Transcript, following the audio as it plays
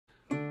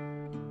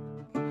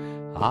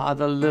Ah,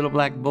 the little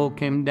black bull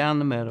came down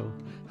the meadow.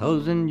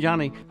 Hoosen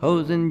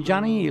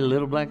Johnny,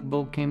 little black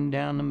bull came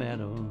down the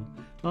meadow.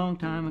 Long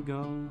time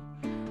ago,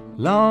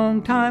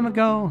 long time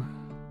ago,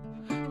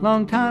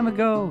 long time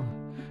ago,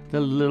 the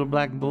little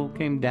black bull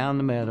came down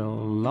the meadow.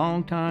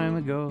 Long time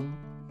ago.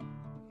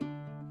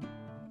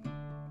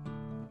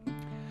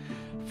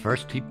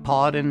 First he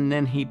pawed and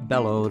then he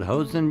bellowed.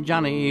 Hoosen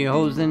Johnny,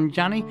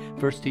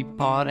 first he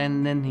pawed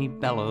and then he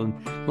bellowed.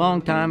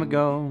 Long time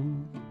ago,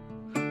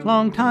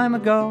 long time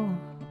ago,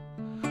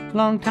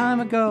 long time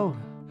ago,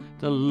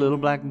 the little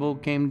black bull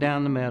came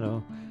down the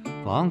meadow.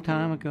 Long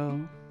time ago.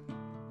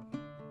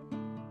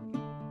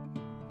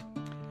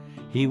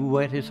 He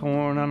wet his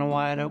horn on a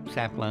white oak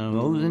sapling.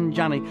 Hoosen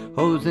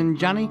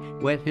Johnny,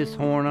 wet his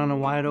horn on a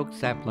white oak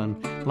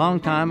sapling. Long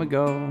time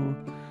ago,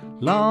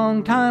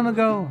 long time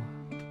ago,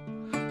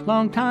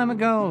 long time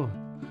ago,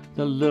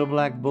 the little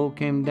black bull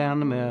came down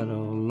the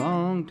meadow.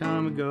 Long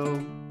time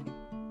ago.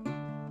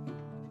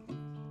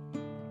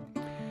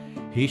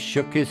 He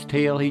shook his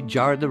tail, he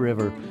jarred the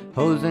river.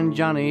 Hoosen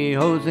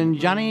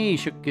Johnny,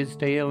 shook his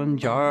tail and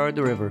jarred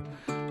the river.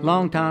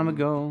 Long time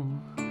ago,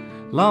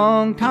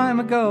 long time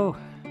ago,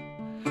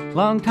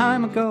 long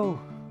time ago,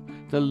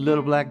 the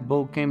little black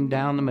bull came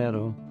down the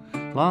meadow.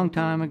 Long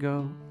time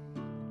ago.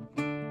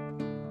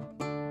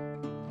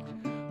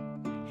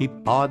 He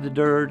pawed the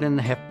dirt in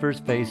the heifers'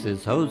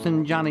 faces.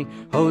 Hoosen Johnny,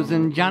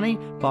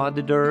 pawed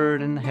the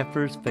dirt in the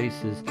heifers'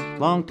 faces.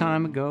 Long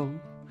time ago,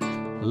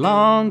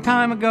 long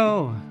time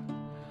ago,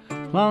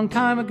 long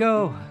time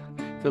ago,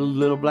 the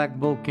little black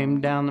bull came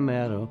down the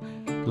meadow.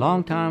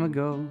 Long time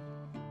ago.